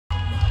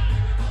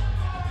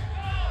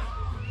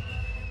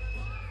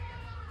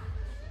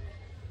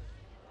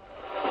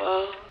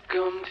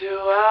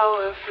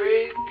2-hour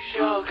freak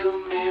show,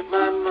 come meet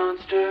my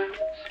monsters.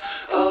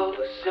 Oh,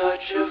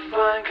 such a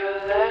fine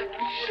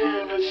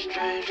collection of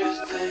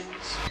strangest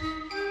things.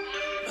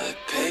 My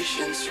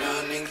patience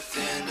running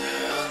thinner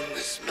on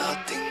this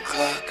melting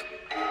clock.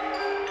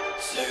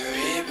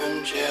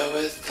 Cerebrum jail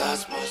with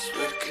thoughts most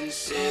would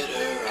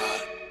consider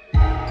odd.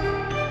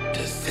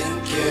 To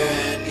think you're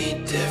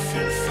any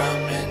different from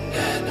an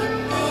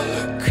animal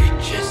or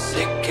creature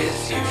sick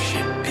as you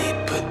should be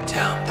put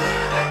down, but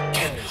I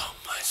can't help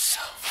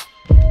myself.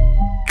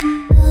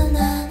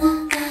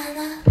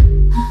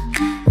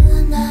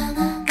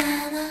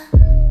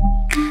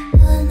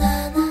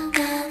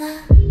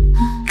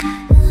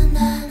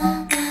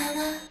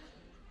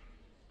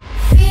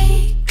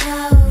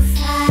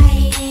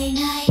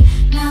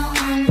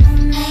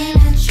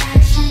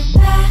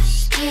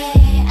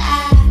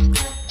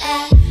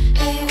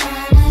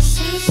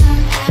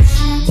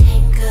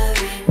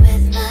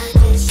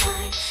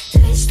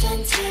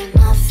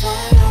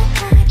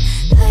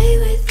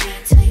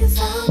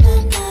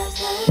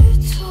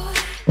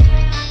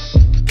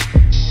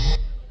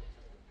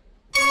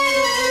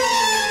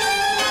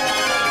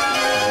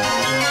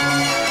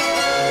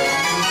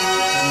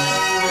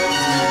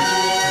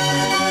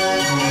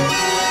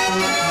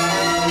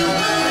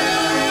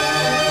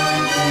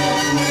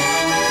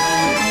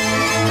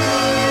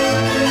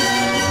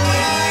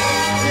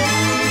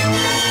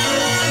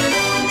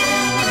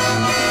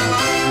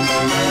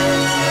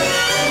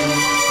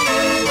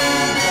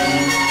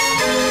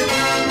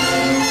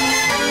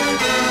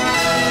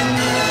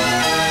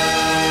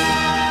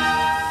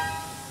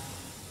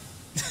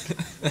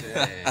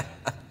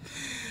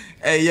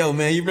 Hey, yo,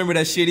 man, you remember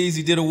that shit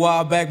Easy did a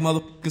while back?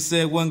 Motherfucker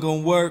said wasn't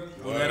gonna work.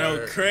 Oh, that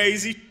old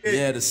crazy shit.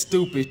 Yeah, the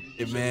stupid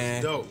shit,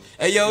 man. Dope.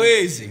 Hey, yo,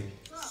 Easy.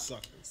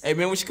 Suckers. Hey,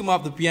 man, we should come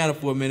off the piano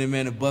for a minute,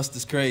 man, and bust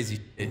this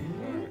crazy shit.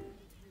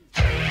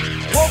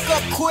 Woke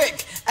up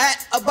quick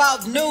at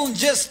about noon.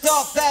 Just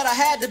thought that I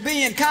had to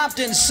be in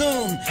Compton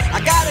soon. I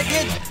gotta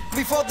get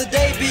before the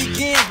day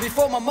begins,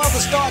 before my mother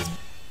starts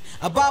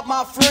about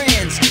my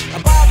friends.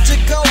 About to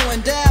go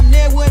and damn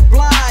near went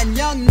blind.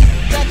 Young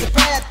at the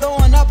pad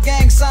throwing up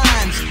gang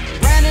signs.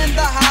 Ran in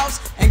the house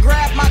and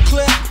grabbed my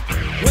clip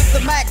with the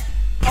Mac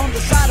on the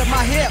side of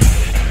my hip.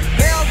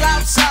 Bailed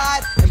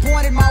outside and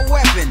pointed my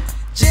weapon.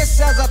 Just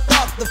as I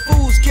thought, the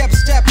fools kept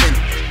stepping.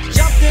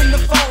 Jumped in the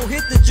foe,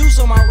 hit the juice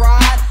on my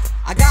ride.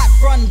 I got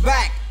front and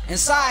back and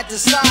side to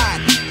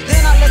side.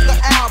 Then I let the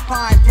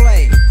Alpine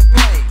play.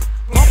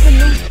 Bumping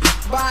new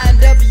by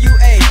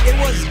N.WA. It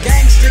was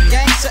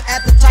gangster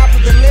at the top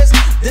of the list.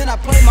 Then I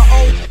played my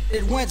old,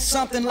 it went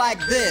something like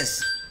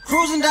this.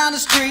 Cruising down the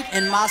street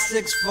in my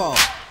 6'4",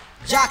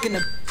 jocking the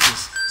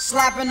bitches,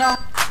 slapping up.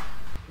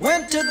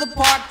 Went to the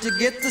park to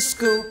get the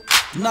scoop.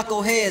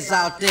 Knuckleheads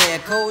out there,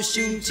 cold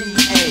shooting TA.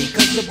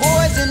 Cause the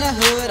boys in the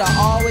hood are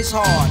always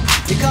hard.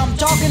 You come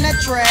talking that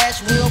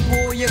trash, we'll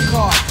pull your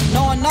card.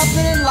 Knowing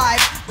nothing in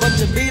life but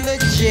to be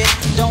legit.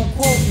 Don't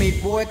quote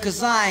me, boy,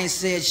 cause I ain't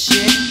said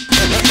shit.